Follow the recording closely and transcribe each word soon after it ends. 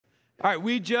All right,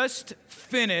 we just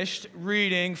finished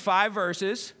reading 5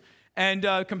 verses, and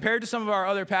compared to some of our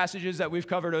other passages that we've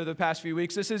covered over the past few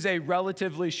weeks, this is a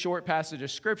relatively short passage of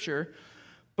Scripture,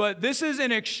 but this is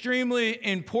an extremely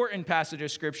important passage of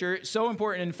Scripture, so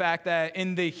important, in fact, that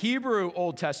in the Hebrew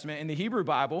Old Testament, in the Hebrew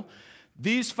Bible,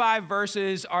 these 5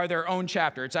 verses are their own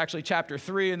chapter. It's actually chapter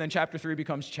 3, and then chapter 3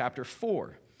 becomes chapter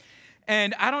 4.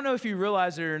 And I don't know if you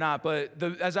realize it or not, but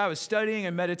as I was studying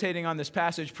and meditating on this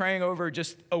passage, praying over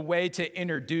just a way to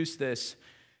introduce this,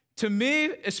 to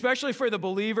me, especially for the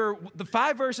believer, the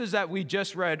 5 verses that we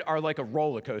just read are like a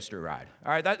roller coaster ride.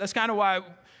 All right, that's kind of why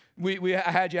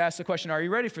I had you ask the question, are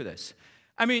you ready for this?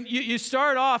 I mean, you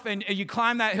start off and you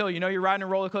climb that hill. You know, you're riding a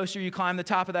roller coaster, you climb the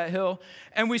top of that hill.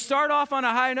 And we start off on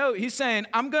a high note. He's saying,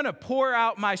 I'm going to pour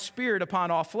out my spirit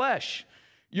upon all flesh.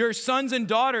 Your sons and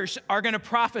daughters are going to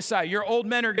prophesy. Your old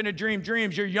men are going to dream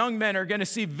dreams. Your young men are going to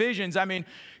see visions. I mean,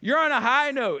 you're on a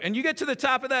high note, and you get to the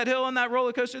top of that hill on that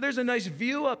roller coaster, there's a nice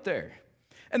view up there.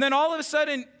 And then all of a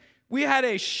sudden, we had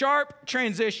a sharp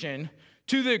transition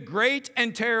to the great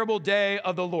and terrible day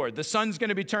of the Lord. The sun's going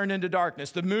to be turned into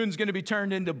darkness. The moon's going to be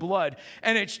turned into blood.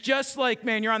 And it's just like,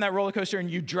 man, you're on that roller coaster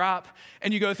and you drop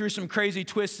and you go through some crazy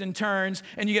twists and turns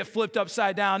and you get flipped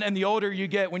upside down. And the older you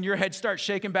get, when your head starts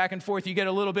shaking back and forth, you get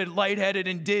a little bit lightheaded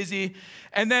and dizzy.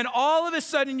 And then all of a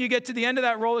sudden you get to the end of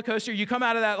that roller coaster. You come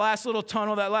out of that last little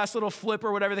tunnel, that last little flip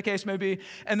or whatever the case may be.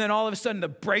 And then all of a sudden the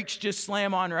brakes just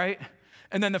slam on, right?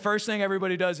 And then the first thing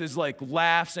everybody does is like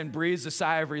laughs and breathes a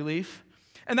sigh of relief.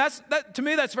 And to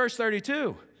me, that's verse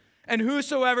 32. And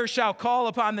whosoever shall call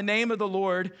upon the name of the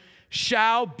Lord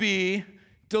shall be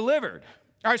delivered.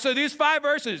 All right, so these 5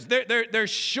 verses, they're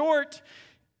short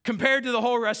compared to the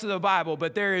whole rest of the Bible,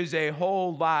 but there is a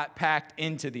whole lot packed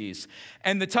into these.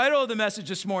 And the title of the message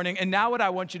this morning, and now what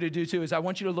I want you to do too, is I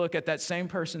want you to look at that same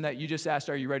person that you just asked,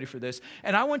 are you ready for this?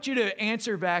 And I want you to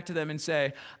answer back to them and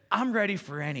say, I'm ready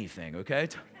for anything, okay?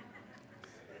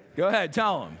 Go ahead,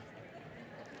 tell them.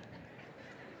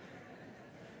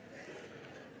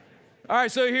 All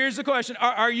right, so here's the question.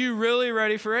 Are you really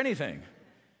ready for anything?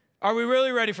 Are we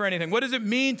really ready for anything? What does it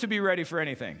mean to be ready for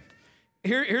anything?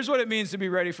 Here's what it means to be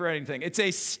ready for anything. It's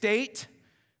a state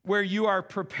where you are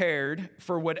prepared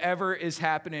for whatever is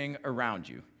happening around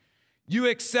you. You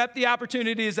accept the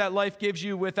opportunities that life gives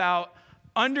you without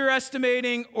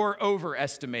underestimating or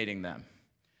overestimating them.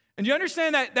 And you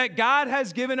understand that God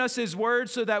has given us his word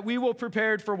so that we will be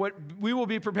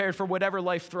prepared for whatever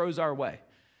life throws our way.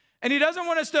 And he doesn't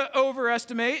want us to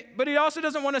overestimate, but he also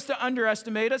doesn't want us to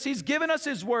underestimate us. He's given us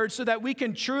his word so that we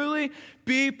can truly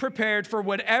be prepared for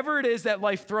whatever it is that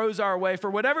life throws our way,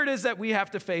 for whatever it is that we have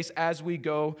to face as we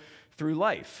go through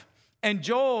life. And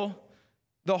Joel,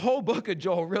 the whole book of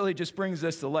Joel really just brings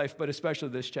this to life, but especially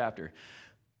this chapter.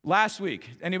 Last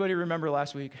week, anybody remember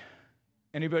last week?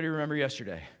 Anybody remember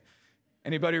yesterday?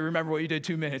 Anybody remember what you did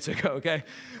 2 minutes ago, okay?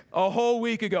 A whole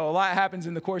week ago. A lot happens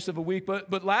in the course of a week,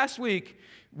 but last week,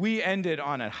 we ended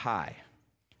on a high.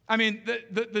 I mean,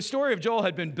 the story of Joel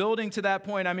had been building to that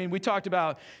point. I mean, we talked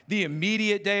about the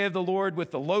immediate day of the Lord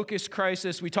with the locust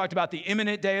crisis. We talked about the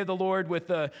imminent day of the Lord with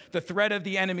the threat of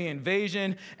the enemy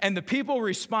invasion. And the people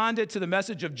responded to the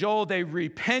message of Joel. They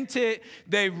repented.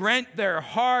 They rent their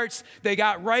hearts. They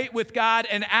got right with God.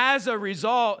 And as a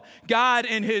result, God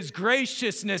in his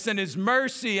graciousness and his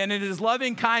mercy and in his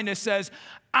loving kindness says,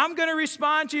 I'm going to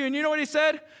respond to you. And you know what he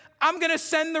said? I'm going to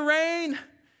send the rain.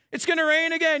 It's going to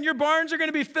rain again. Your barns are going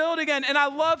to be filled again. And I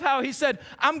love how he said,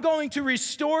 I'm going to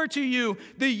restore to you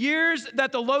the years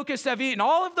that the locusts have eaten.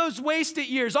 All of those wasted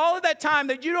years, all of that time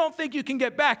that you don't think you can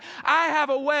get back. I have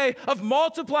a way of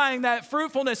multiplying that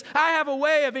fruitfulness. I have a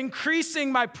way of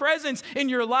increasing my presence in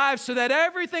your lives so that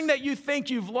everything that you think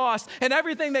you've lost and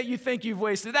everything that you think you've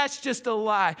wasted, that's just a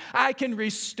lie. I can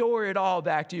restore it all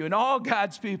back to you. And all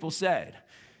God's people said,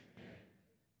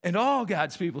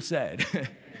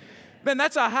 man,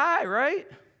 that's a high, right?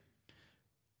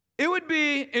 It would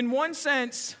be, in one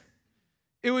sense,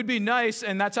 it would be nice,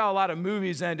 and that's how a lot of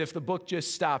movies end if the book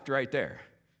just stopped right there.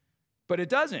 But it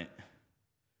doesn't.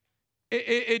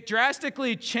 It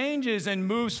drastically changes and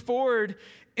moves forward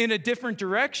in a different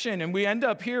direction, and we end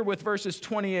up here with verses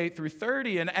 28 through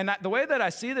 30. And the way that I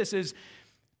see this is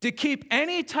to keep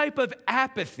any type of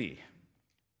apathy.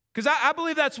 Because I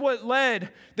believe that's what led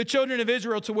the children of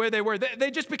Israel to where they were.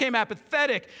 They just became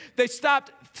apathetic. They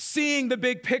stopped seeing the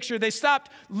big picture. They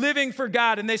stopped living for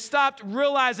God, and they stopped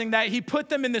realizing that he put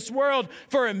them in this world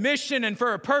for a mission and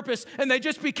for a purpose, and they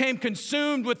just became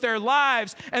consumed with their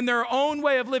lives and their own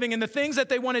way of living and the things that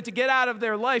they wanted to get out of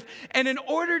their life. And in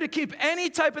order to keep any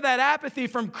type of that apathy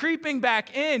from creeping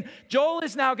back in, Joel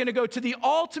is now going to go to the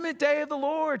ultimate day of the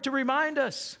Lord to remind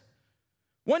us.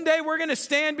 One day we're going to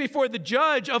stand before the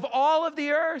judge of all of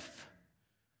the earth.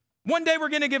 One day we're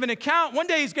going to give an account. One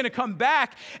day he's going to come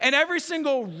back, and every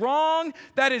single wrong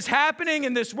that is happening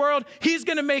in this world, he's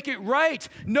going to make it right.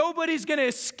 Nobody's going to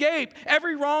escape.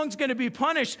 Every wrong's going to be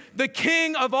punished. The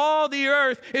king of all the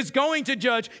earth is going to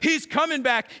judge. He's coming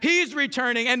back. He's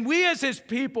returning. And we as his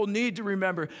people need to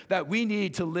remember that we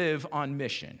need to live on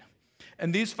mission.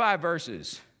 And these 5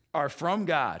 verses are from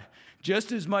God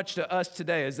just as much to us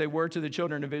today as they were to the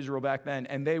children of Israel back then,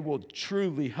 and they will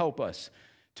truly help us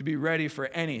to be ready for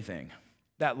anything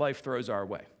that life throws our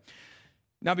way.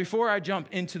 Now, before I jump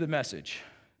into the message,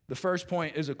 the first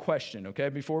point is a question, okay,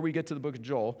 before we get to the book of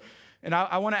Joel. And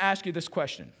I want to ask you this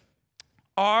question.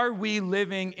 Are we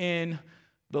living in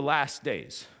the last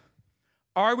days?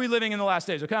 Are we living in the last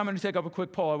days? Okay, I'm going to take up a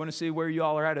quick poll. I want to see where you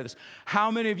all are at of this. How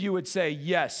many of you would say,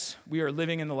 yes, we are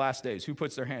living in the last days? Who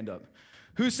puts their hand up?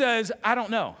 Who says, I don't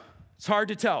know? It's hard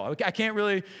to tell. I can't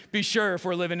really be sure if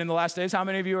we're living in the last days. How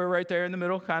many of you are right there in the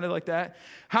middle, kind of like that?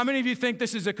 How many of you think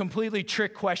this is a completely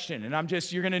trick question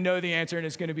and you're going to know the answer and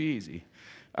it's going to be easy?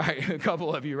 All right, a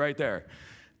couple of you right there.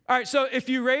 All right, so if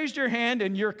you raised your hand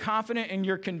and you're confident and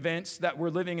you're convinced that we're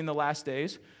living in the last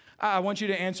days, I want you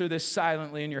to answer this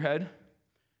silently in your head.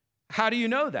 How do you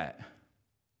know that?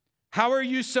 How are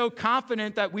you so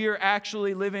confident that we are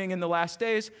actually living in the last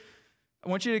days? I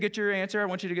want you to get your answer. I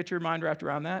want you to get your mind wrapped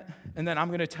around that. And then I'm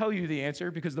going to tell you the answer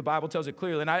because the Bible tells it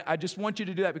clearly. And I just want you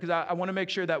to do that because I want to make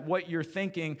sure that what you're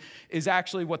thinking is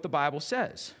actually what the Bible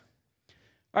says.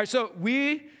 All right, so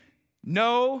we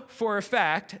know for a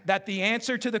fact that the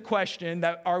answer to the question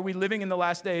that are we living in the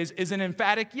last days is an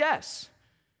emphatic yes.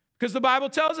 Because the Bible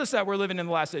tells us that we're living in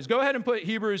the last days. Go ahead and put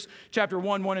Hebrews chapter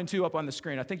 1, 1 and 2 up on the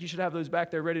screen. I think you should have those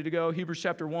back there ready to go. Hebrews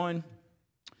chapter 1.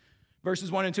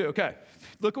 Verses 1 and 2. Okay,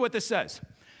 look at what this says.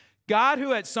 God,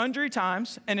 who at sundry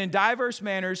times and in diverse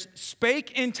manners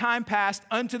spake in time past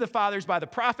unto the fathers by the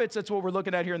prophets. That's what we're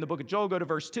looking at here in the book of Joel. Go to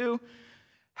verse 2.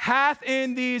 Hath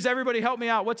in these, everybody help me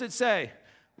out. What's it say?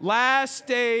 Last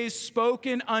days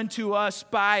spoken unto us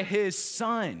by his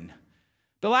Son.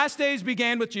 The last days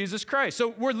began with Jesus Christ. So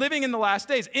we're living in the last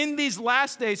days. In these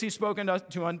last days, he's spoken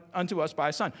unto us by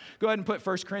his Son. Go ahead and put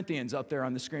 1 Corinthians up there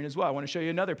on the screen as well. I want to show you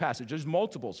another passage. There's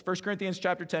multiples. 1 Corinthians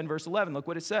chapter 10, verse 11. Look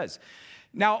what it says.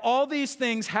 Now all these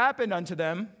things happened unto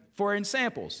them for in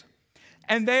samples,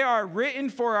 and they are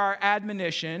written for our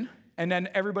admonition. And then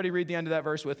everybody read the end of that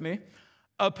verse with me.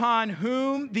 Upon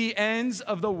whom the ends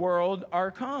of the world are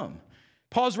come.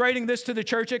 Paul's writing this to the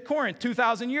church at Corinth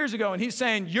 2,000 years ago, and he's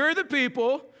saying, you're the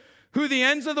people who the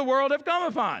ends of the world have come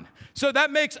upon. So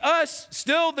that makes us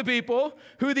still the people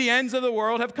who the ends of the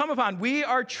world have come upon. We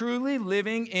are truly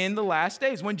living in the last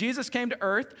days. When Jesus came to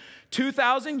earth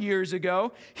 2,000 years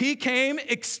ago, he came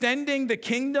extending the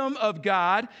kingdom of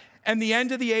God, and the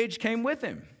end of the age came with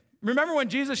him. Remember when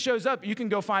Jesus shows up, you can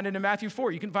go find it in Matthew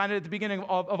 4. You can find it at the beginning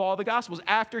of all the Gospels.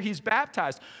 After he's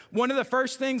baptized, one of the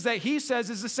first things that he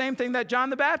says is the same thing that John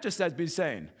the Baptist has been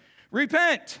saying.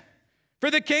 Repent,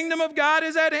 for the kingdom of God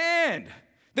is at hand.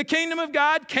 The kingdom of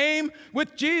God came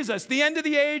with Jesus. The end of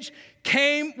the age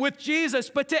came with Jesus.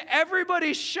 But to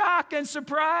everybody's shock and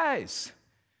surprise,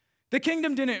 the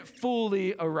kingdom didn't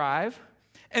fully arrive,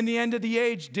 and the end of the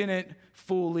age didn't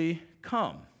fully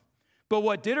come. But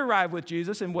what did arrive with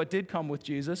Jesus and what did come with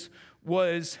Jesus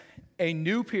was a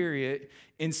new period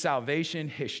in salvation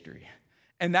history.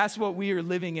 And that's what we are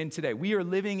living in today. We are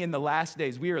living in the last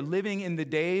days. We are living in the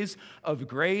days of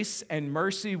grace and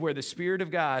mercy where the Spirit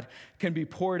of God can be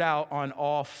poured out on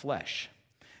all flesh.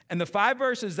 And the 5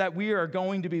 verses that we are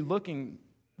going to be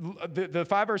the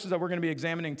 5 verses that we're going to be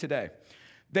examining today,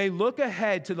 they look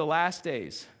ahead to the last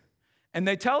days. And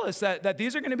they tell us that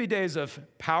these are going to be days of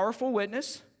powerful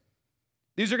witness.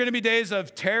 These are going to be days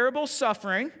of terrible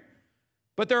suffering,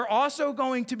 but they're also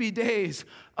going to be days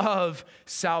of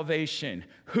salvation.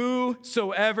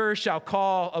 Whosoever shall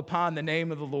call upon the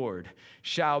name of the Lord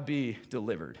shall be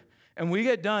delivered. And when we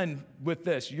get done with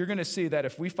this, you're going to see that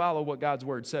if we follow what God's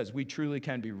word says, we truly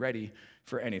can be ready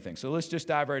for anything. So let's just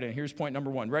dive right in. Here's point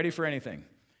number 1, ready for anything.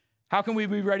 How can we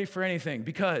be ready for anything?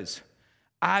 Because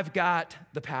I've got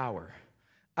the power.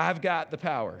 I've got the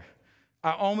power.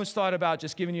 I almost thought about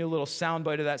just giving you a little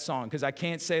soundbite of that song because I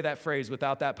can't say that phrase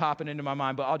without that popping into my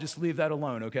mind, but I'll just leave that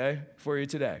alone, okay, for you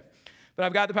today. But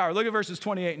I've got the power. Look at verses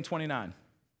 28 and 29.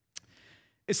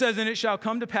 It says, and it shall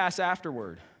come to pass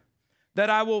afterward that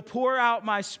I will pour out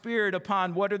my spirit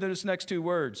upon, what are those next 2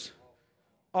 words?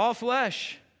 All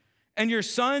flesh. And your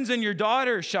sons and your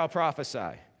daughters shall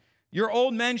prophesy. Your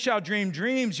old men shall dream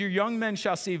dreams. Your young men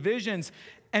shall see visions.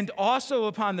 and also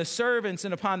upon the servants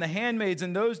and upon the handmaids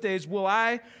in those days will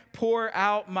I pour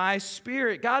out my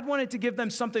Spirit. God wanted to give them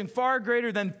something far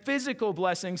greater than physical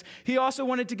blessings. He also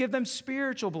wanted to give them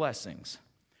spiritual blessings.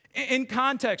 In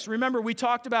context, remember, we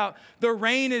talked about the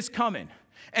rain is coming.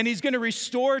 And he's going to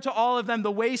restore to all of them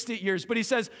the wasted years. But he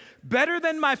says, better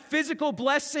than my physical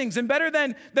blessings and better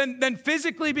than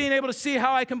physically being able to see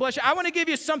how I can bless you, I want to give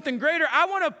you something greater. I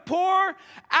want to pour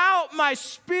out my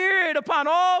Spirit upon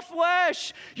all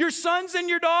flesh, your sons and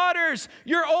your daughters,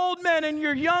 your old men and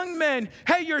your young men,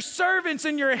 hey, your servants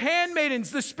and your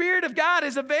handmaidens. The Spirit of God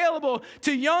is available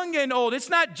to young and old. It's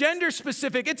not gender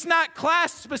specific. It's not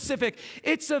class specific.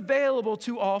 It's available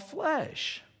to all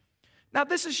flesh. Now,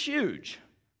 this is huge.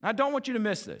 I don't want you to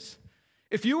miss this.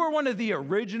 If you were one of the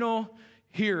original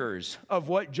hearers of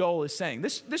what Joel is saying,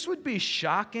 this would be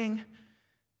shocking,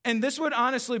 and this would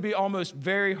honestly be almost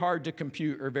very hard to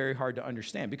compute or very hard to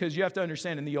understand, because you have to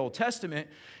understand in the Old Testament,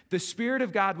 the Spirit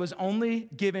of God was only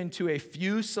given to a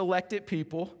few selected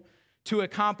people to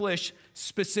accomplish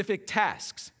specific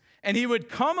tasks. And he would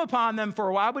come upon them for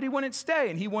a while, but he wouldn't stay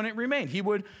and he wouldn't remain. He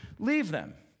would leave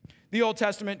them. The Old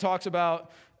Testament talks about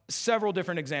several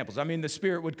different examples. I mean, the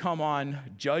Spirit would come on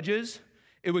judges.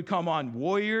 It would come on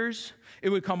warriors. It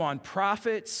would come on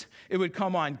prophets. It would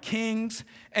come on kings,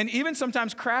 and even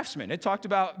sometimes craftsmen. It talked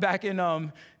about back in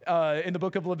the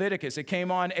book of Leviticus. It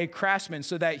came on a craftsman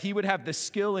so that he would have the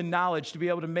skill and knowledge to be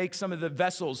able to make some of the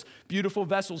vessels, beautiful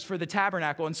vessels for the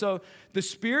tabernacle. And so the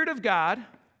Spirit of God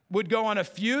would go on a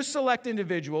few select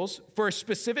individuals for a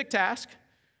specific task,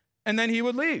 and then he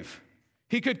would leave.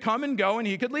 He could come and go, and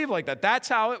he could leave like that. That's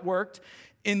how it worked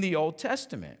in the Old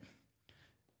Testament.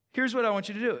 Here's what I want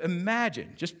you to do.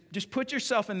 Imagine, just put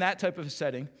yourself in that type of a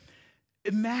setting.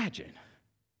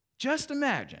 Just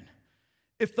imagine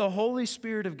if the Holy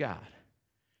Spirit of God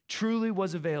truly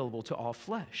was available to all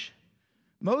flesh.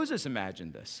 Moses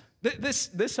imagined this.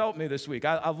 This helped me this week.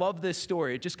 I love this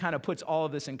story. It just kind of puts all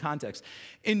of this in context.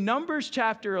 In Numbers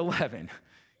chapter 11,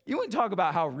 you want to talk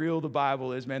about how real the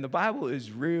Bible is, man. The Bible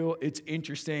is real, it's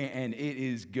interesting, and it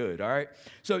is good, all right?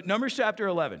 So Numbers chapter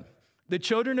 11, the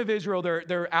children of Israel,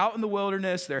 they're out in the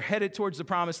wilderness, they're headed towards the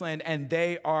promised land, and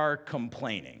they are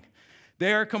complaining.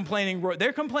 They're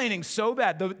complaining so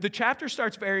bad. The chapter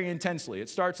starts very intensely. It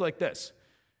starts like this.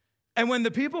 And when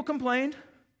the people complained,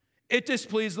 it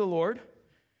displeased the Lord,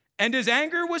 and his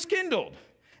anger was kindled,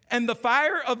 and the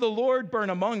fire of the Lord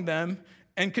burned among them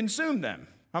and consumed them.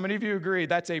 How many of you agree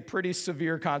that's a pretty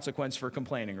severe consequence for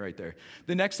complaining right there?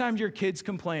 The next time your kids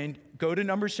complain, go to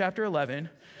Numbers chapter 11,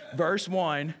 verse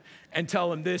 1, and tell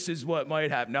them this is what might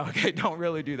happen. No, okay, don't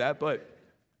really do that, but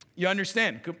you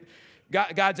understand.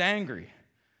 God's angry.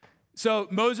 So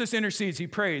Moses intercedes, he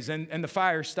prays, and the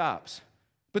fire stops.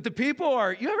 But the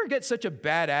people you ever get such a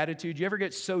bad attitude? You ever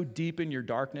get so deep in your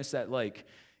darkness that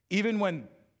even when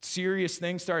serious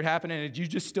things start happening and you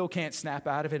just still can't snap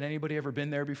out of it? Anybody ever been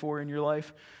there before in your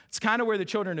life? It's kind of where the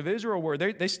children of Israel were.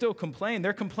 They still complain.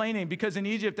 They're complaining because in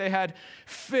Egypt they had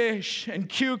fish and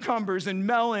cucumbers and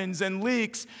melons and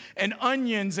leeks and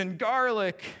onions and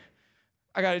garlic.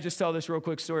 I got to just tell this real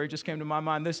quick story. It just came to my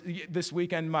mind. This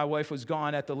weekend, my wife was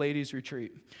gone at the ladies'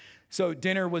 retreat. So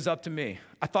dinner was up to me.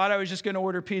 I thought I was just going to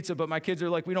order pizza, but my kids are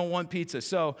like, we don't want pizza.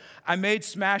 So I made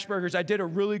smash burgers. I did a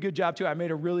really good job, too. I made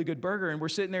a really good burger, and we're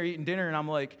sitting there eating dinner, and I'm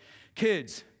like,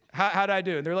 kids, how'd I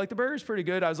do? And they're like, the burger's pretty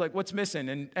good. I was like, what's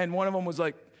missing? And one of them was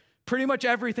like, pretty much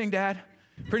everything, Dad.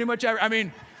 Pretty much everything. I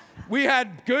mean, we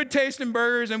had good tasting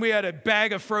burgers, and we had a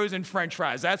bag of frozen French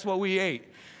fries. That's what we ate.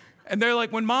 And they're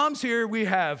like, when Mom's here, we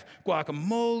have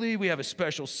guacamole, we have a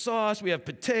special sauce, we have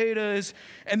potatoes,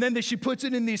 and then she puts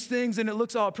it in these things, and it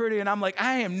looks all pretty, and I'm like,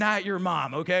 I am not your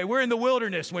mom, okay? We're in the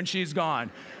wilderness when she's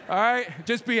gone, all right?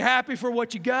 Just be happy for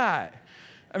what you got.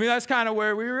 I mean, that's kind of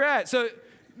where we were at. So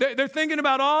they're thinking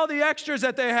about all the extras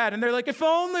that they had, and they're like, if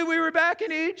only we were back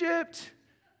in Egypt.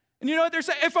 And you know what they're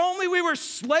saying? If only we were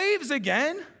slaves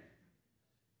again.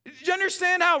 Do you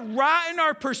understand how rotten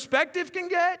our perspective can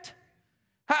get?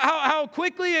 How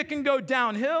quickly it can go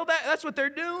downhill. That's what they're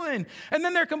doing. And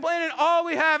then they're complaining, all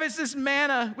we have is this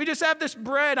manna. We just have this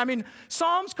bread. I mean,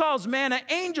 Psalms calls manna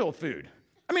angel food.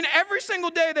 I mean, every single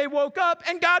day they woke up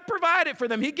and God provided for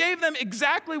them. He gave them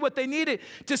exactly what they needed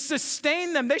to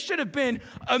sustain them. They should have been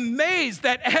amazed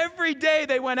that every day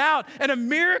they went out and a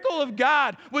miracle of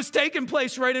God was taking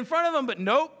place right in front of them. But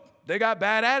nope, they got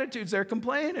bad attitudes. They're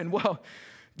complaining. Well,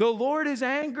 the Lord is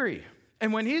angry.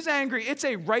 And when he's angry, it's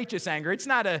a righteous anger. It's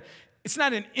not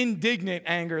an indignant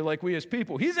anger like we as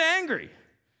people. He's angry.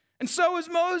 And so is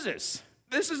Moses.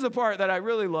 this is the part that I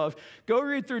really love. Go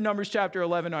read through Numbers chapter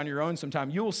 11 on your own sometime.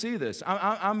 You will see this.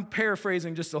 I'm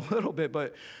paraphrasing just a little bit,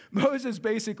 but Moses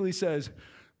basically says,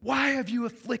 why have you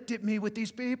afflicted me with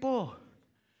these people?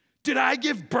 Did I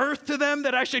give birth to them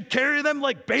that I should carry them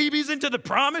like babies into the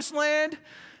promised land?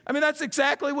 I mean, that's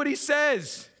exactly what he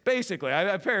says, basically.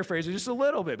 I paraphrase it just a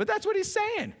little bit, but that's what he's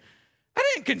saying.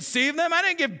 I didn't conceive them. I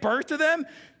didn't give birth to them.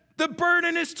 The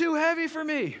burden is too heavy for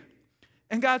me.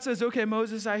 And God says, okay,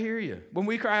 Moses, I hear you. When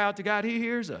we cry out to God, he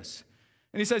hears us.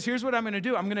 And he says, here's what I'm going to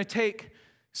do. I'm going to take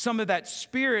some of that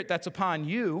spirit that's upon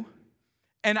you,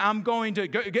 and I'm going to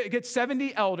get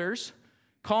 70 elders,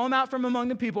 call them out from among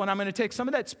the people, and I'm going to take some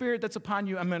of that spirit that's upon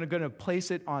you, I'm going to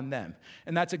place it on them.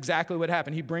 And that's exactly what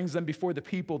happened. He brings them before the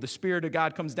people. The Spirit of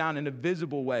God comes down in a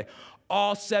visible way.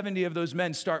 All 70 of those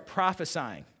men start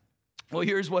prophesying. Well,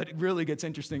 here's what really gets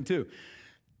interesting, too.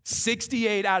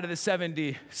 68 out of the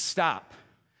 70 stop.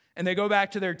 And they go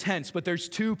back to their tents, but there's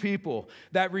 2 people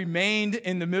that remained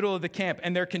in the middle of the camp,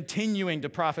 and they're continuing to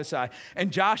prophesy. And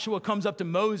Joshua comes up to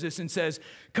Moses and says,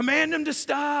 command them to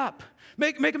stop.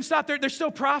 Make them stop. They're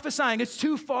still prophesying. It's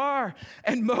too far.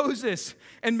 And Moses,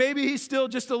 and maybe he's still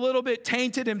just a little bit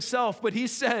tainted himself, but he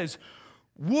says,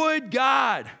 would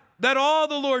God that all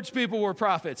the Lord's people were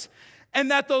prophets, and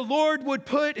that the Lord would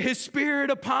put his Spirit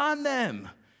upon them.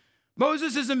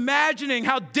 Moses is imagining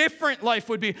how different life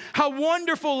would be, how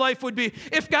wonderful life would be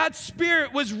if God's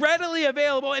Spirit was readily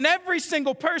available and every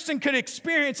single person could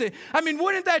experience it. I mean,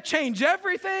 wouldn't that change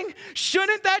everything?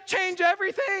 Shouldn't that change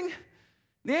everything?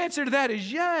 The answer to that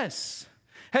is yes.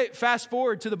 Hey, fast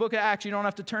forward to the book of Acts. You don't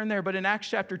have to turn there, but in Acts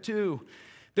chapter 2,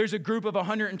 there's a group of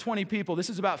 120 people. This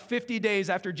is about 50 days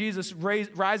after Jesus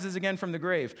rises again from the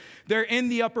grave. They're in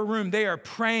the upper room. They are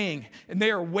praying, and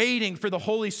they are waiting for the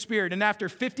Holy Spirit. And after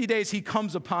 50 days, he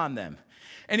comes upon them.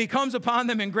 And he comes upon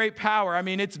them in great power. I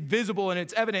mean, it's visible and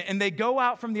it's evident. And they go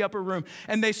out from the upper room,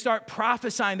 and they start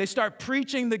prophesying. They start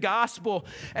preaching the gospel.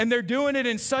 And they're doing it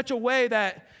in such a way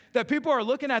that people are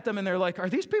looking at them, and they're like, are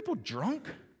these people drunk?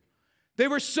 They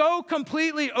were so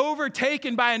completely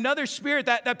overtaken by another spirit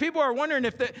that people are wondering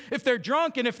if they're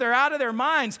drunk and if they're out of their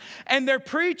minds. And they're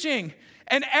preaching,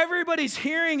 and everybody's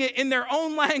hearing it in their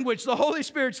own language. The Holy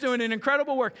Spirit's doing an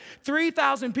incredible work.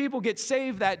 3,000 people get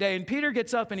saved that day. And Peter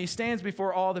gets up and he stands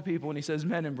before all the people and he says,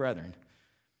 men and brethren,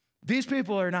 these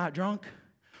people are not drunk.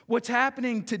 What's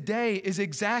happening today is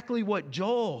exactly what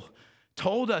Joel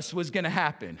told us was going to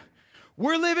happen.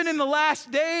 We're living in the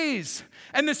last days,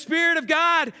 and the Spirit of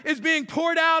God is being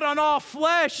poured out on all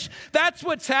flesh. That's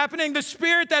what's happening. The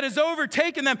spirit that has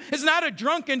overtaken them is not a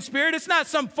drunken spirit. It's not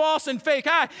some false and fake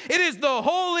high. It is the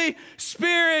Holy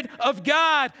Spirit of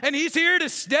God, and he's here to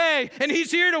stay, and he's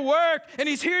here to work, and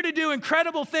he's here to do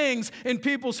incredible things in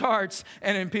people's hearts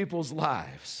and in people's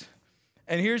lives.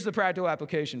 And here's the practical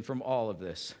application from all of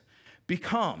this.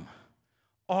 Become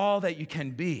all that you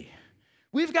can be.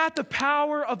 We've got the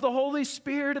power of the Holy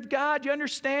Spirit of God. You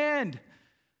understand?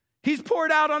 He's poured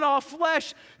out on all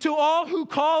flesh to all who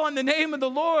call on the name of the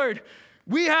Lord.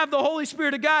 We have the Holy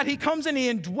Spirit of God. He comes and he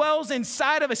indwells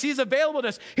inside of us. He's available to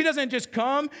us. He doesn't just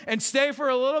come and stay for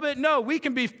a little bit. No, we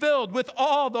can be filled with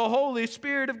all the Holy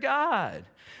Spirit of God.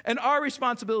 And our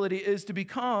responsibility is to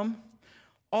become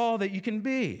all that you can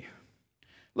be.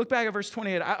 Look back at verse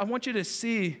 28. I want you to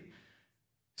see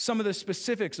some of the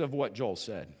specifics of what Joel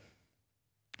said.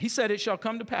 He said, it shall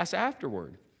come to pass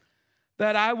afterward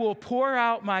that I will pour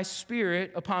out my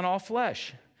Spirit upon all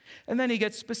flesh. And then he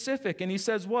gets specific and he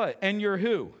says what? And your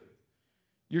who?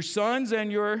 Your sons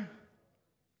and your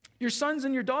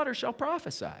daughters shall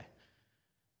prophesy.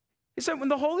 He said, when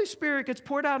the Holy Spirit gets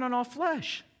poured out on all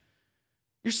flesh,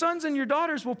 your sons and your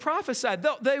daughters will prophesy.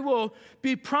 They will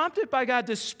be prompted by God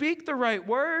to speak the right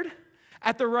word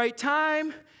at the right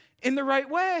time in the right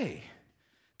way.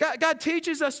 God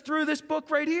teaches us through this book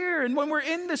right here. And when we're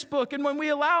in this book and when we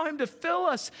allow him to fill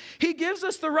us, he gives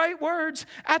us the right words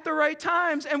at the right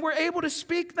times, and we're able to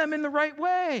speak them in the right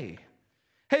way.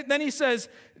 Hey, then he says,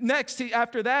 next,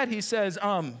 after that, he says,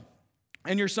 and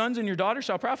your sons and your daughters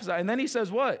shall prophesy. And then he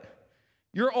says what?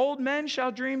 Your old men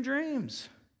shall dream dreams.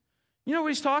 You know what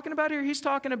he's talking about here? He's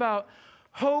talking about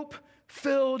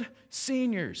hope-filled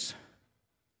seniors.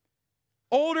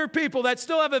 Older people that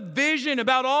still have a vision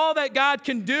about all that God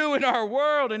can do in our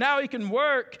world and how he can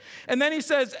work. And then he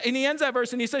says, and he ends that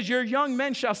verse and he says, your young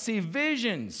men shall see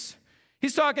visions.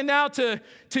 He's talking now to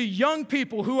young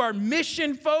people who are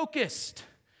mission focused.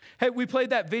 Hey, we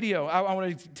played that video. I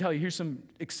want to tell you, here's some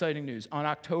exciting news. On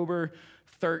October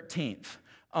 13th,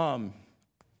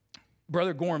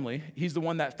 Brother Gormley, he's the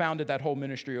one that founded that whole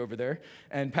ministry over there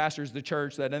and pastors the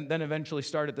church that then eventually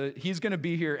started he's going to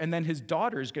be here, and then his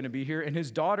daughter is going to be here, and his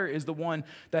daughter is the one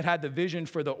that had the vision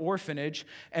for the orphanage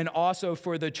and also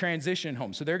for the transition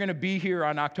home. So they're going to be here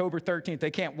on October 13th.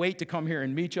 They can't wait to come here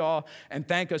and meet y'all and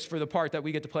thank us for the part that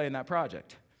we get to play in that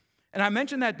project. And I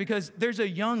mention that because there's a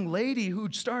young lady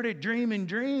who started dreaming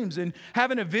dreams and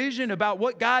having a vision about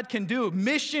what God can do,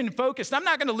 mission focused. I'm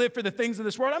not going to live for the things of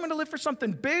this world. I'm going to live for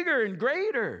something bigger and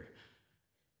greater.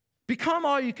 Become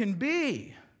all you can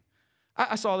be.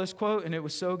 I saw this quote and it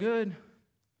was so good.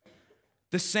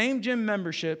 The same gym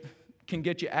membership can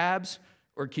get you abs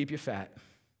or keep you fat.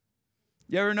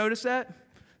 You ever notice that?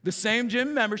 The same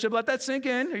gym membership, let that sink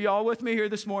in. Are you all with me here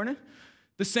this morning?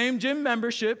 The same gym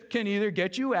membership can either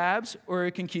get you abs or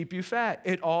it can keep you fat.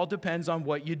 It all depends on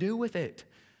what you do with it.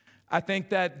 I think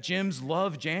that gyms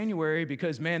love January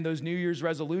because, man, those New Year's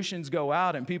resolutions go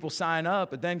out and people sign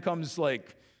up, but then comes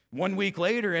like 1 week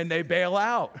later and they bail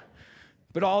out.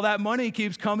 But all that money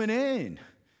keeps coming in.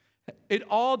 It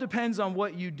all depends on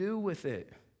what you do with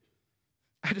it.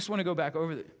 I just want to go back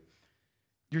over it.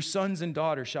 Your sons and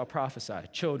daughters shall prophesy.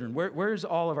 Children, where's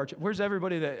all of where's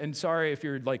everybody that, and sorry if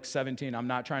you're like 17, I'm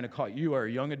not trying to call you are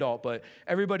a young adult, but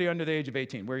everybody under the age of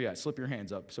 18, where are you at? Slip your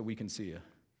hands up so we can see you.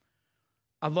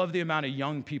 I love the amount of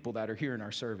young people that are here in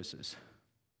our services.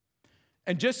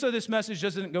 And just so this message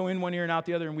doesn't go in one ear and out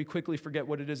the other and we quickly forget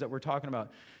what it is that we're talking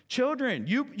about. Children,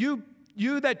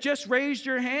 you that just raised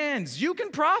your hands, you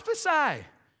can prophesy.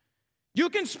 You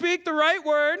can speak the right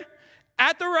word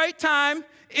at the right time,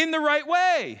 in the right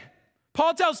way.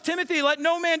 Paul tells Timothy, let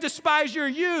no man despise your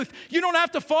youth. You don't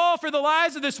have to fall for the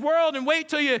lies of this world and wait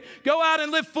till you go out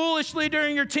and live foolishly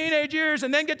during your teenage years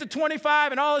and then get to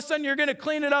 25 and all of a sudden you're going to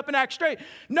clean it up and act straight.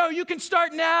 No, you can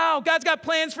start now. God's got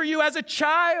plans for you as a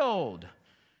child.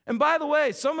 And by the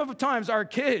way, some of the times our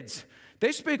kids,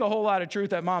 they speak a whole lot of truth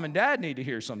that mom and dad need to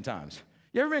hear sometimes.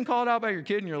 You ever been called out by your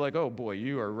kid and you're like, oh boy,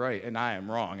 you are right and I am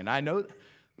wrong. And I know,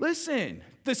 listen,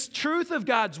 this truth of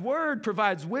God's word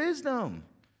provides wisdom.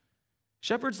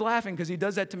 Shepard's laughing because he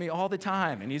does that to me all the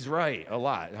time, and he's right a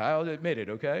lot. I'll admit it,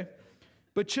 okay?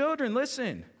 But children,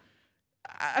 listen.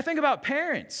 I think about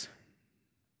parents.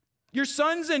 Your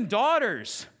sons and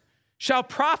daughters shall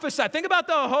prophesy. Think about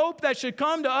the hope that should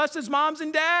come to us as moms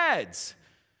and dads.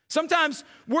 Sometimes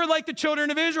we're like the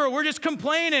children of Israel. We're just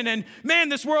complaining and, man,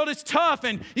 this world is tough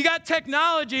and you got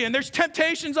technology and there's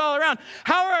temptations all around.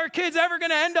 How are our kids ever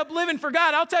going to end up living for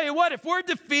God? I'll tell you what, if we're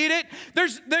defeated,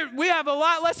 we have a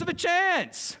lot less of a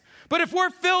chance. But if we're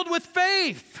filled with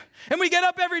faith and we get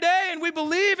up every day and we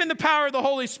believe in the power of the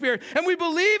Holy Spirit and we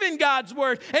believe in God's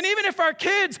word, and even if our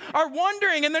kids are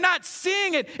wondering and they're not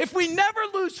seeing it, if we never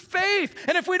lose faith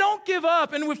and if we don't give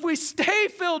up and if we stay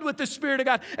filled with the Spirit of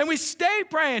God and we stay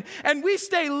praying and we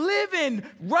stay living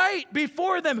right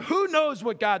before them, who knows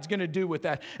what God's going to do with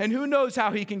that, and who knows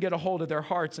how he can get a hold of their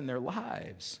hearts and their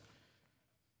lives.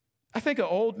 I think of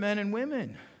old men and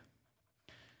women.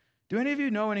 Do any of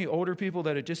you know any older people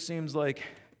that it just seems like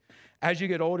as you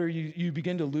get older, you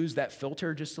begin to lose that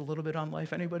filter just a little bit on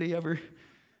life? Anybody ever?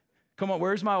 Come on,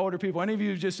 where's my older people? Any of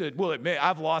you just said, well, admit,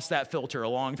 I've lost that filter a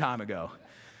long time ago.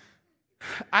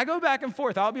 I go back and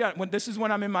forth. I'll be honest. This is when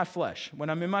I'm in my flesh. When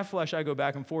I'm in my flesh, I go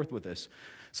back and forth with this.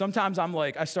 Sometimes I'm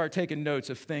like, I start taking notes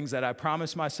of things that I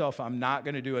promise myself I'm not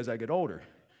going to do as I get older.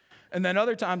 And then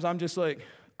other times I'm just like,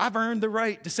 I've earned the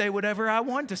right to say whatever I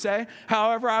want to say,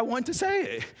 however I want to say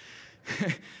it.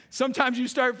 Sometimes you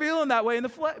start feeling that way in the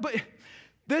flesh. But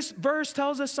this verse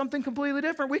tells us something completely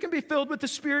different. We can be filled with the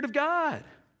Spirit of God.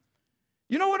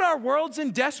 You know what our world's in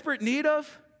desperate need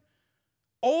of?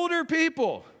 Older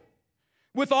people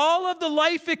with all of the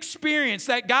life experience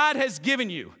that God has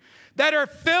given you, that are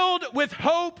filled with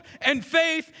hope and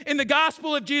faith in the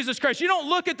gospel of Jesus Christ. You don't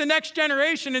look at the next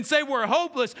generation and say we're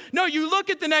hopeless. No, you look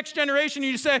at the next generation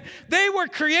and you say they were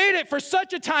created for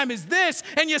such a time as this,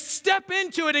 and you step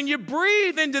into it and you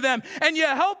breathe into them and you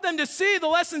help them to see the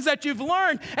lessons that you've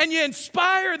learned and you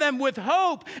inspire them with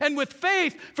hope and with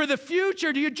faith for the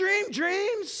future. Do you dream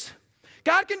dreams?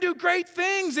 God can do great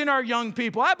things in our young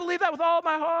people. I believe that with all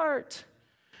my heart.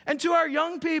 And to our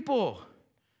young people,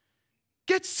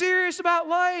 get serious about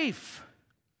life.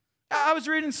 I was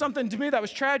reading something to me that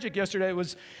was tragic yesterday.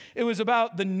 It was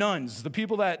about the nuns, the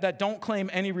people that don't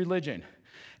claim any religion.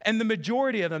 And the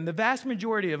majority of them, the vast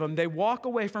majority of them, they walk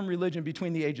away from religion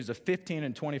between the ages of 15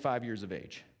 and 25 years of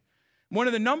age. One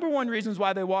of the number one reasons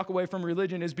why they walk away from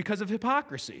religion is because of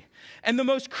hypocrisy. And the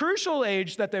most crucial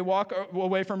age that they walk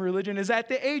away from religion is at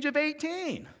the age of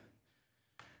 18.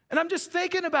 And I'm just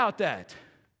thinking about that.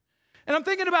 And I'm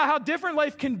thinking about how different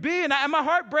life can be, and my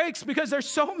heart breaks because there's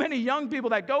so many young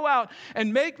people that go out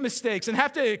and make mistakes and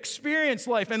have to experience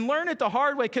life and learn it the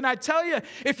hard way. Can I tell you,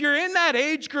 if you're in that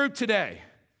age group today,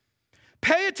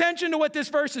 pay attention to what this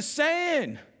verse is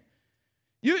saying.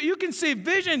 You can see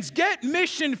visions, get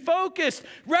mission focused,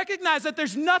 recognize that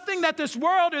there's nothing that this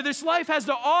world or this life has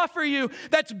to offer you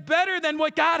that's better than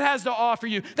what God has to offer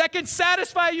you, that can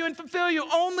satisfy you and fulfill you.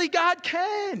 Only God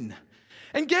can.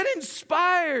 And get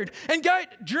inspired and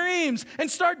get dreams and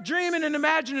start dreaming and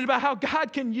imagining about how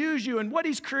God can use you and what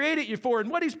he's created you for and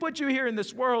what he's put you here in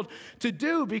this world to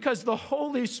do, because the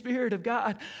Holy Spirit of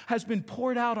God has been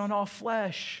poured out on all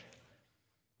flesh.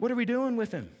 What are we doing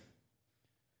with him?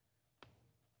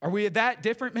 Are we that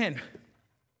different? Man,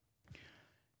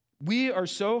 we are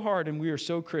so hard and we are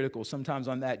so critical sometimes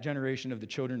on that generation of the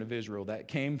children of Israel that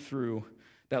came through,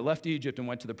 that left Egypt and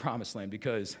went to the promised land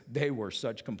because they were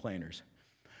such complainers.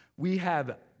 We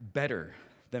have better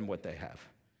than what they have.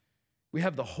 We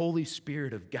have the Holy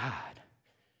Spirit of God.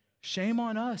 Shame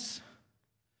on us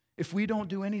if we don't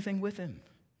do anything with him.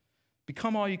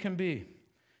 Become all you can be.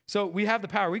 So we have the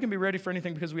power. We can be ready for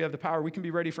anything because we have the power. We can be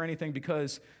ready for anything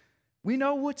because we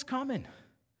know what's coming.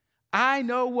 I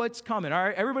know what's coming. All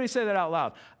right, everybody say that out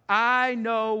loud. I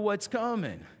know what's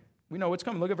coming. We know what's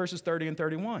coming. Look at verses 30 and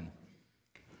 31.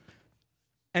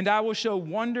 And I will show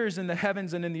wonders in the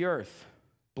heavens and in the earth,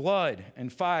 blood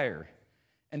and fire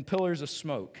and pillars of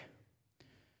smoke.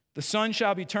 The sun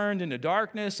shall be turned into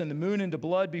darkness and the moon into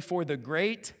blood before the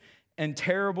great and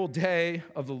terrible day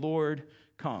of the Lord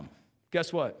come.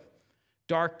 Guess what?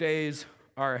 Dark days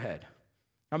are ahead.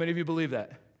 How many of you believe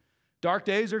that? Dark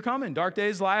days are coming. Dark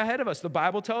days lie ahead of us. The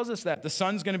Bible tells us that. The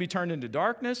sun's going to be turned into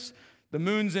darkness. The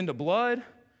moon's into blood.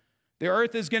 The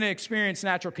earth is going to experience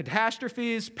natural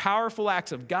catastrophes, powerful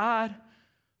acts of God,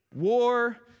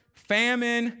 war,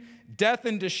 famine, death,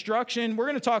 and destruction. We're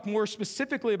going to talk more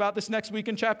specifically about this next week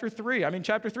in chapter 3.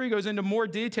 Chapter 3 goes into more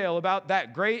detail about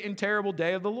that great and terrible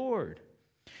day of the Lord.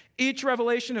 Each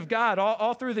revelation of God,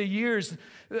 all through the years,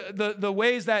 the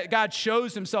ways that God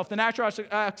shows himself, the natural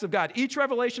acts of God, each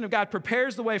revelation of God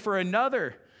prepares the way for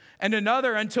another and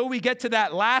another until we get to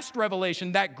that last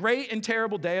revelation, that great and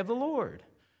terrible day of the Lord.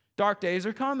 Dark days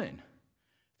are coming.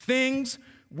 Things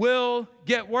will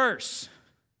get worse.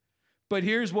 But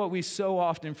here's what we so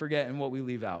often forget and what we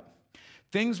leave out.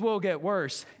 Things will get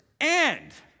worse,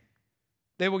 and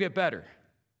they will get better.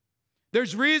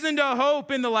 There's reason to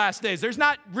hope in the last days. There's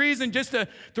not reason just to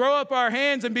throw up our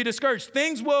hands and be discouraged.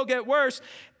 Things will get worse,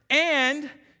 and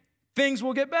things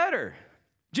will get better.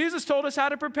 Jesus told us how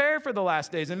to prepare for the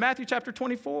last days in Matthew chapter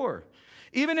 24.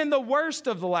 Even in the worst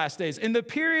of the last days, in the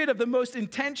period of the most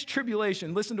intense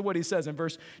tribulation, listen to what he says in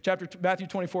Matthew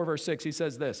 24, verse 6. He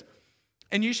says this,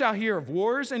 and you shall hear of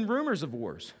wars and rumors of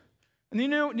wars. And you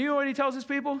know what he tells his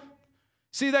people?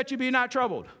 See that you be not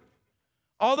troubled.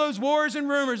 All those wars and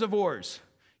rumors of wars.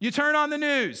 You turn on the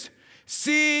news.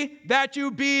 See that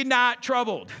you be not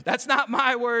troubled. That's not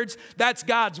my words. That's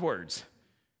God's words.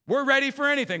 We're ready for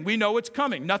anything. We know what's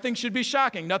coming. Nothing should be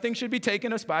shocking. Nothing should be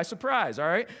taking us by surprise, all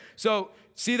right? So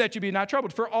see that you be not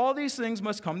troubled. For all these things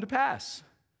must come to pass.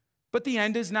 But the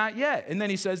end is not yet. And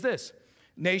then he says this,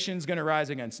 nation's going to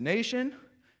rise against nation.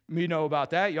 We know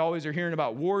about that. You always are hearing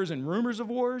about wars and rumors of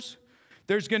wars.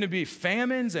 There's going to be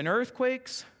famines and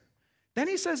earthquakes. Then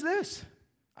he says this.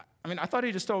 I thought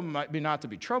he just told them not to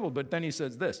be troubled, but then he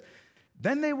says this.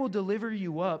 Then they will deliver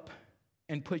you up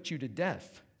and put you to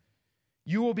death.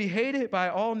 You will be hated by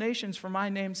all nations for my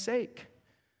name's sake.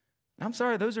 I'm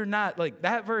sorry, those are not,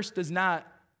 that verse does not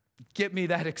get me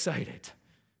that excited,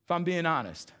 if I'm being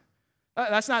honest.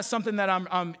 That's not something that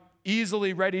I'm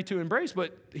easily ready to embrace,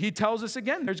 but he tells us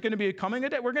again, there's going to be a coming a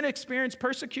day. We're going to experience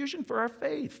persecution for our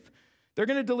faith. They're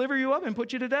going to deliver you up and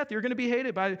put you to death. You're going to be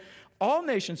hated by all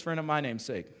nations for my name's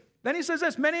sake. Then he says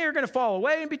this, many are going to fall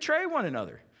away and betray one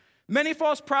another. Many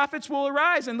false prophets will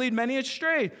arise and lead many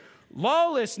astray.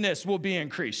 Lawlessness will be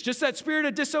increased. Just that spirit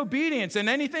of disobedience and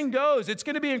anything goes. It's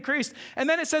going to be increased. And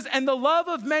then it says, and the love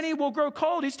of many will grow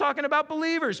cold. He's talking about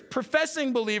believers,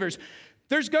 professing believers.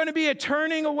 There's going to be a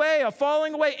turning away, a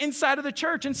falling away inside of the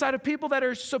church, inside of people that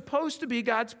are supposed to be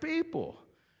God's people.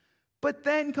 But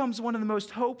then comes one of the most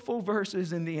hopeful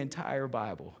verses in the entire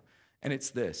Bible, and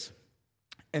it's this.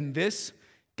 And this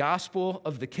gospel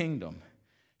of the kingdom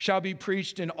shall be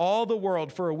preached in all the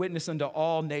world for a witness unto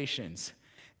all nations,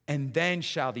 and then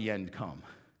shall the end come.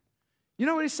 You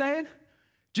know what he's saying?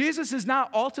 Jesus is not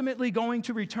ultimately going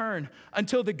to return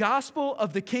until the gospel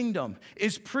of the kingdom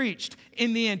is preached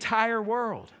in the entire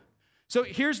world. So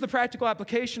here's the practical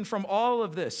application from all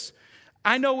of this.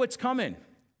 I know what's coming.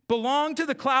 Belong to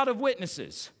the cloud of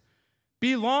witnesses.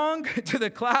 belong to the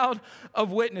cloud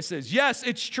of witnesses. Yes,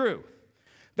 it's true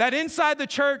that inside the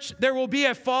church there will be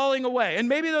a falling away. And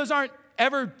maybe those aren't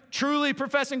ever truly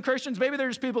professing Christians. Maybe they're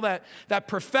just people that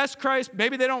profess Christ.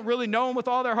 Maybe they don't really know him with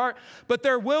all their heart. But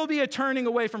there will be a turning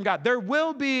away from God. There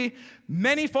will be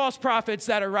many false prophets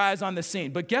that arise on the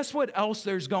scene. But guess what else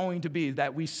there's going to be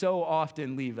that we so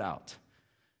often leave out?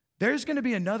 There's going to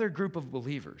be another group of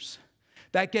believers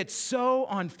that get so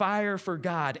on fire for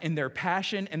God in their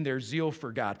passion and their zeal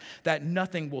for God that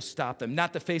nothing will stop them.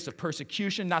 Not the face of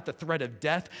persecution, not the threat of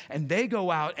death. And they go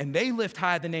out and they lift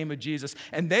high the name of Jesus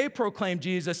and they proclaim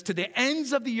Jesus to the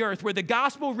ends of the earth where the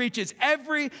gospel reaches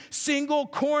every single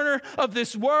corner of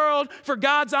this world for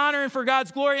God's honor and for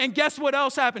God's glory. And guess what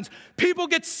else happens? People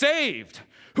get saved.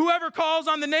 Whoever calls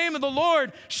on the name of the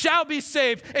Lord shall be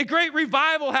saved. A great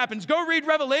revival happens. Go read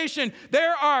Revelation.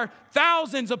 There are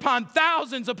thousands upon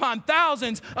thousands upon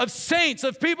thousands of saints,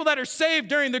 of people that are saved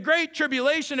during the great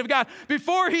tribulation of God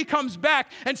before he comes back.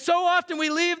 And so often we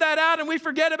leave that out and we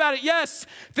forget about it. Yes,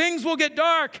 things will get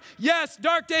dark. Yes,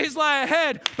 dark days lie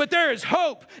ahead. But there is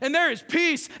hope and there is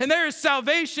peace and there is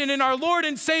salvation in our Lord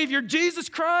and Savior, Jesus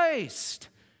Christ.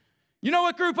 You know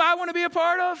what group I want to be a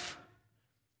part of?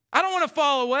 I don't want to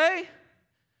fall away.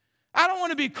 I don't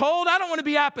want to be cold. I don't want to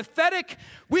be apathetic.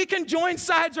 We can join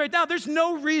sides right now. There's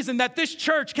no reason that this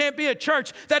church can't be a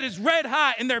church that is red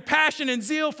hot in their passion and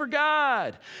zeal for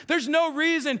God. There's no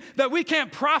reason that we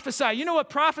can't prophesy. You know what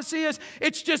prophecy is?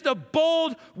 It's just a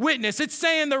bold witness. It's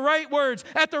saying the right words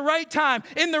at the right time,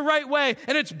 in the right way,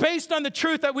 and it's based on the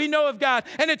truth that we know of God,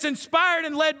 and it's inspired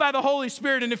and led by the Holy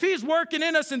Spirit. And if he's working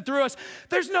in us and through us,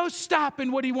 there's no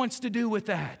stopping what he wants to do with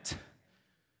that.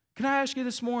 Can I ask you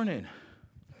this morning,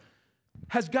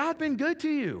 has God been good to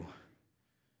you?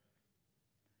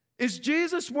 Has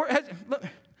Jesus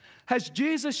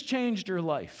changed your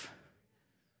life?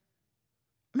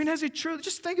 I mean, has he truly,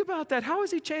 just think about that. How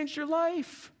has he changed your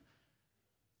life?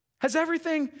 Has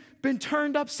everything been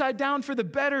turned upside down for the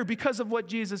better because of what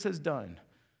Jesus has done?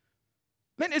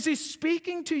 Man, is he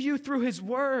speaking to you through his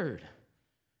word?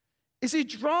 Is he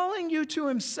drawing you to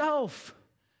himself?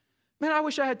 Man, I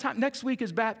wish I had time. Next week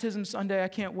is Baptism Sunday. I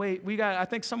can't wait. We got, I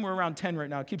think, somewhere around 10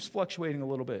 right now. It keeps fluctuating a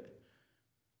little bit.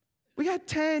 We got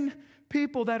 10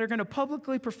 people that are going to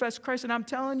publicly profess Christ, and I'm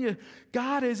telling you,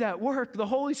 God is at work. The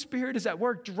Holy Spirit is at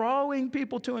work drawing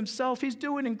people to himself. He's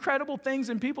doing incredible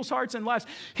things in people's hearts and lives.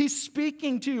 He's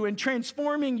speaking to you and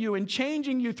transforming you and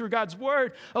changing you through God's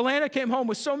word. Alana came home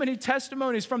with so many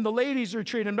testimonies from the ladies'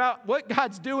 retreat about what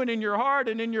God's doing in your heart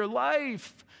and in your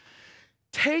life.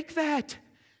 Take that.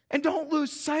 And don't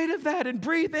lose sight of that and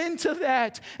breathe into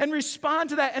that and respond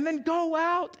to that and then go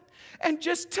out and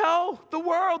just tell the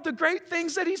world the great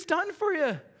things that he's done for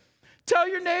you. Tell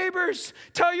your neighbors,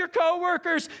 tell your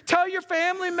coworkers, tell your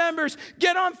family members,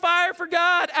 get on fire for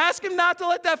God. Ask him not to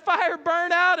let that fire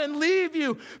burn out and leave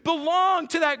you. Belong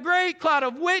to that great cloud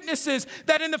of witnesses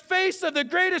that in the face of the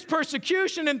greatest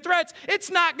persecution and threats,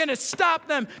 it's not going to stop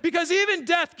them because even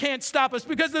death can't stop us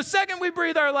because the second we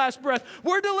breathe our last breath,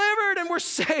 we're delivered and we're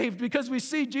saved because we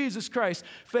see Jesus Christ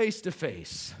face to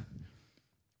face.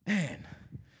 Man,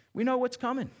 we know what's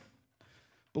coming.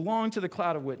 Belong to the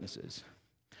cloud of witnesses.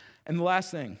 And the last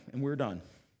thing, and we're done,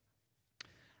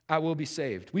 I will be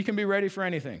saved. We can be ready for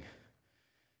anything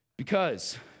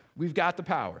because we've got the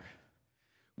power.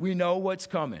 We know what's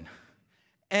coming.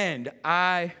 And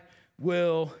I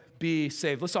will be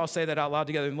saved. Let's all say that out loud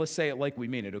together, and let's say it like we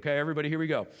mean it, okay? Everybody, here we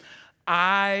go.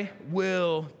 I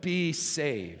will be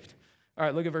saved. All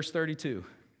right, look at verse 32.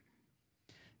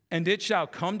 And it shall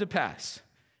come to pass.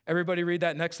 Everybody read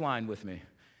that next line with me.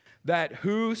 That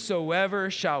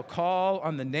whosoever shall call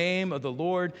on the name of the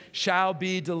Lord shall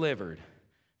be delivered.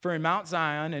 For in Mount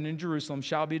Zion and in Jerusalem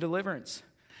shall be deliverance,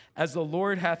 as the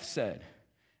Lord hath said,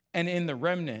 and in the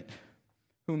remnant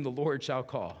whom the Lord shall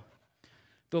call.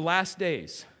 The last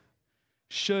days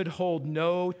should hold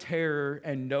no terror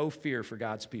and no fear for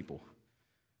God's people.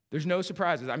 There's no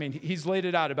surprises. I mean, he's laid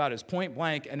it out about as point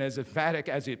blank and as emphatic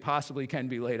as it possibly can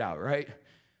be laid out, right?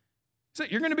 So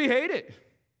you're going to be hated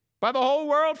by the whole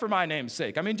world for my name's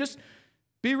sake. I mean, just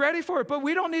be ready for it. But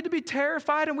we don't need to be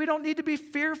terrified and we don't need to be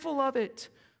fearful of it.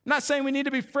 I'm not saying we need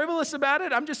to be frivolous about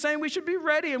it. I'm just saying we should be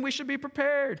ready and we should be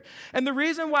prepared. And the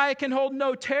reason why it can hold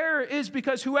no terror is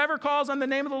because whoever calls on the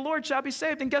name of the Lord shall be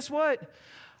saved. And guess what?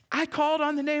 I called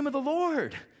on the name of the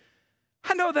Lord.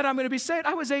 I know that I'm going to be saved.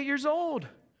 I was 8 years old.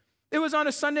 It was on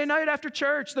a Sunday night after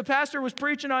church. The pastor was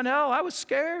preaching on hell. I was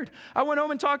scared. I went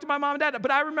home and talked to my mom and dad.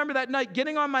 But I remember that night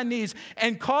getting on my knees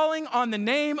and calling on the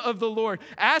name of the Lord,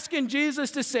 asking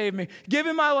Jesus to save me,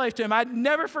 giving my life to him. I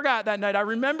never forgot that night. I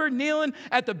remember kneeling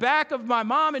at the back of my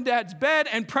mom and dad's bed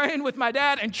and praying with my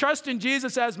dad and trusting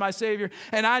Jesus as my Savior.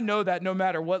 And I know that no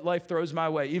matter what life throws my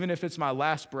way, even if it's my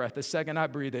last breath, the second I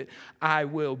breathe it, I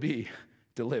will be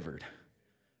delivered.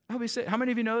 I'll be saved. How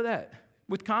many of you know that?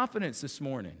 With confidence this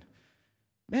morning.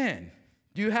 Man,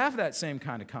 do you have that same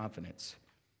kind of confidence?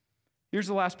 Here's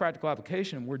the last practical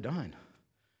application, and we're done.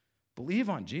 Believe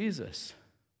on Jesus.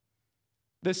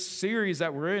 This series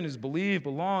that we're in is Believe,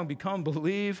 Belong, Become,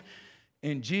 Believe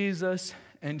in Jesus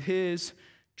and his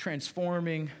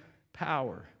transforming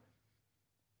power.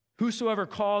 Whosoever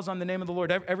calls on the name of the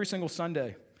Lord, every single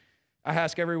Sunday, I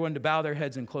ask everyone to bow their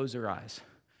heads and close their eyes.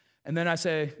 And then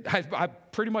I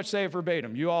pretty much say it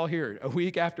verbatim. You all hear it,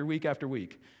 week after week after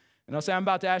week. And I'll say, I'm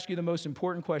about to ask you the most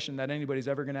important question that anybody's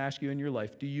ever going to ask you in your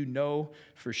life. Do you know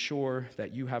for sure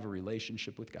that you have a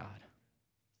relationship with God?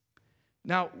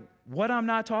 Now, what I'm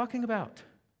not talking about,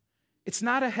 it's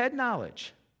not a head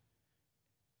knowledge.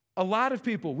 A lot of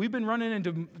people, we've been running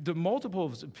into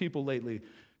multiple people lately.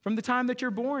 From the time that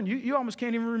you're born, you almost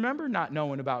can't even remember not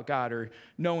knowing about God or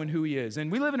knowing who he is.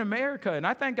 And we live in America, and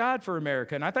I thank God for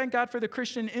America, and I thank God for the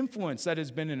Christian influence that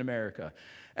has been in America.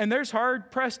 And there's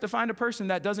hard pressed to find a person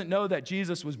that doesn't know that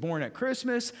Jesus was born at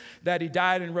Christmas, that he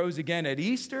died and rose again at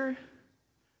Easter.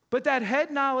 But that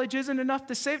head knowledge isn't enough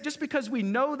to save. Just because we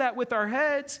know that with our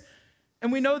heads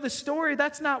and we know the story,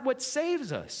 that's not what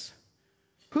saves us.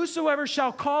 Whosoever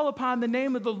shall call upon the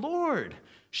name of the Lord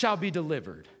shall be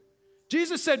delivered.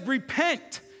 Jesus said,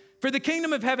 repent, for the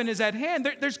kingdom of heaven is at hand.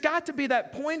 There's got to be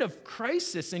that point of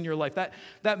crisis in your life,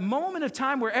 that moment of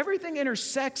time where everything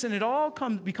intersects and it all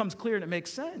becomes clear and it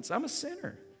makes sense. I'm a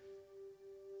sinner.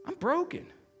 I'm broken.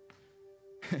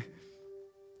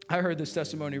 I heard this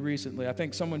testimony recently. I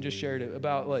think someone just shared it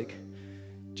about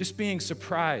just being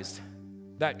surprised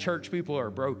that church people are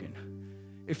broken.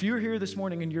 If you're here this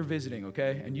morning and you're visiting,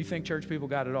 okay, and you think church people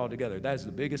got it all together, that is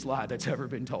the biggest lie that's ever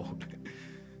been told.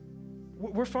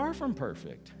 We're far from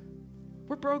perfect.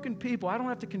 We're broken people. I don't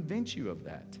have to convince you of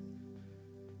that.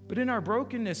 But in our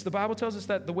brokenness, the Bible tells us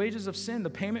that the wages of sin, the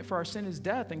payment for our sin is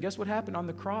death. And guess what happened on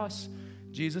the cross?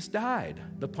 Jesus died.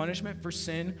 The punishment for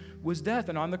sin was death.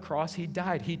 And on the cross, he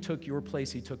died. He took your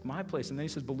place. He took my place. And then he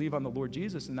says, believe on the Lord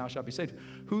Jesus and thou shalt be saved.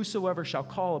 Whosoever shall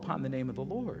call upon the name of the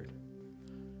Lord.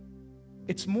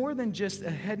 It's more than just a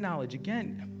head knowledge.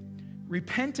 Again,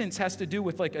 repentance has to do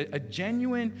with a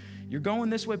genuine, you're going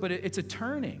this way, but it's a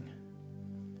turning.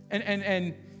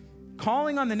 And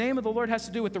calling on the name of the Lord has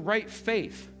to do with the right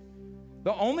faith.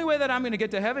 The only way that I'm going to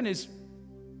get to heaven is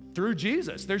through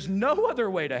Jesus. There's no other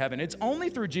way to heaven. It's only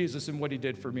through Jesus and what he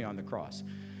did for me on the cross.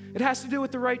 It has to do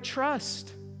with the right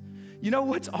trust. You know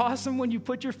what's awesome when you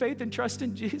put your faith and trust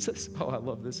in Jesus? Oh, I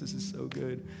love this. This is so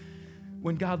good.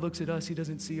 When God looks at us, he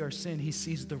doesn't see our sin. He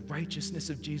sees the righteousness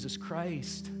of Jesus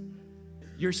Christ.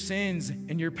 Your sins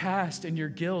and your past and your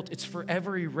guilt, it's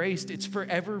forever erased. It's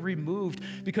forever removed.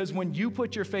 Because when you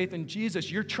put your faith in Jesus,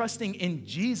 you're trusting in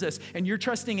Jesus and you're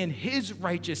trusting in his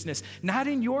righteousness, not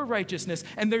in your righteousness.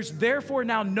 And there's therefore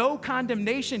now no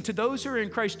condemnation to those who are in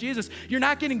Christ Jesus. You're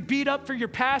not getting beat up for your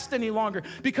past any longer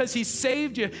because he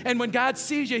saved you. And when God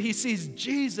sees you, he sees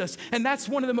Jesus. And that's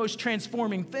one of the most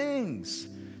transforming things.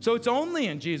 So it's only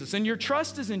in Jesus, and your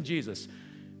trust is in Jesus.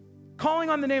 Calling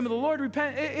on the name of the Lord,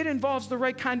 repent, it involves the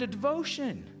right kind of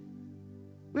devotion.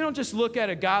 We don't just look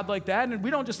at a God like that, and we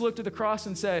don't just look to the cross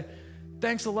and say,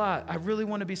 thanks a lot, I really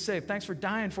want to be saved. Thanks for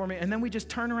dying for me. And then we just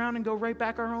turn around and go right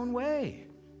back our own way.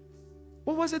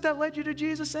 What was it that led you to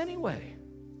Jesus anyway?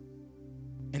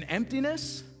 An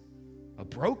emptiness, a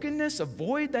brokenness, a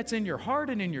void that's in your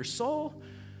heart and in your soul?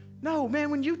 No,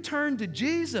 man, when you turn to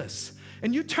Jesus,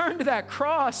 and you turn to that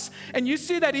cross and you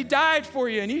see that he died for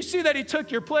you and you see that he took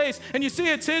your place and you see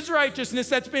it's his righteousness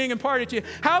that's being imparted to you.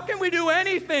 How can we do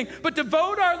anything but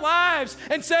devote our lives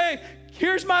and say,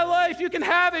 here's my life, you can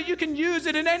have it, you can use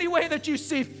it in any way that you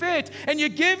see fit, and you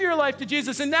give your life to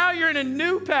Jesus and now you're in a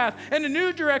new path and a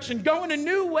new direction, going a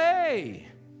new way.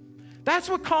 That's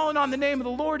what calling on the name of the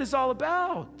Lord is all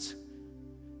about.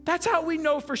 That's how we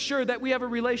know for sure that we have a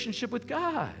relationship with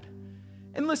God.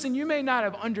 And listen, you may not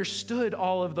have understood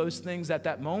all of those things at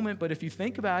that moment, but if you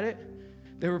think about it,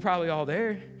 they were probably all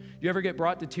there. You ever get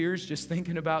brought to tears just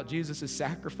thinking about Jesus'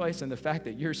 sacrifice and the fact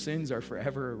that your sins are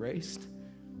forever erased?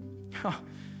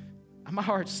 My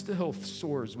heart still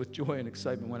soars with joy and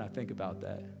excitement when I think about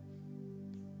that.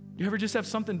 You ever just have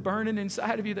something burning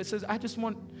inside of you that says, I just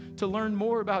want to learn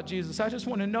more about Jesus. I just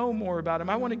want to know more about him.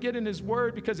 I want to get in his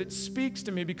word because it speaks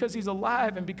to me, because he's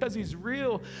alive and because he's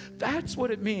real. That's what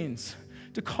it means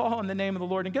to call on the name of the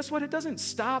Lord. And guess what? It doesn't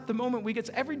stop the moment we get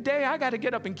to, every day I got to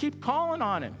get up and keep calling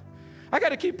on him. I got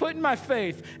to keep putting my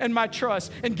faith and my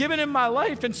trust and giving him my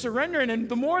life and surrendering. And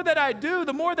the more that I do,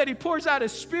 the more that he pours out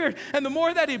his spirit and the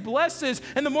more that he blesses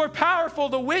and the more powerful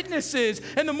the witness is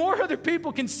and the more other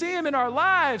people can see him in our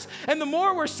lives and the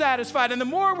more we're satisfied and the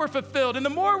more we're fulfilled and the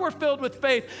more we're filled with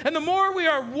faith and the more we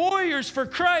are warriors for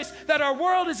Christ that our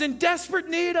world is in desperate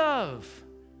need of.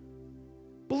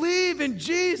 Believe in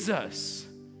Jesus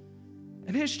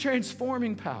and his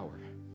transforming power.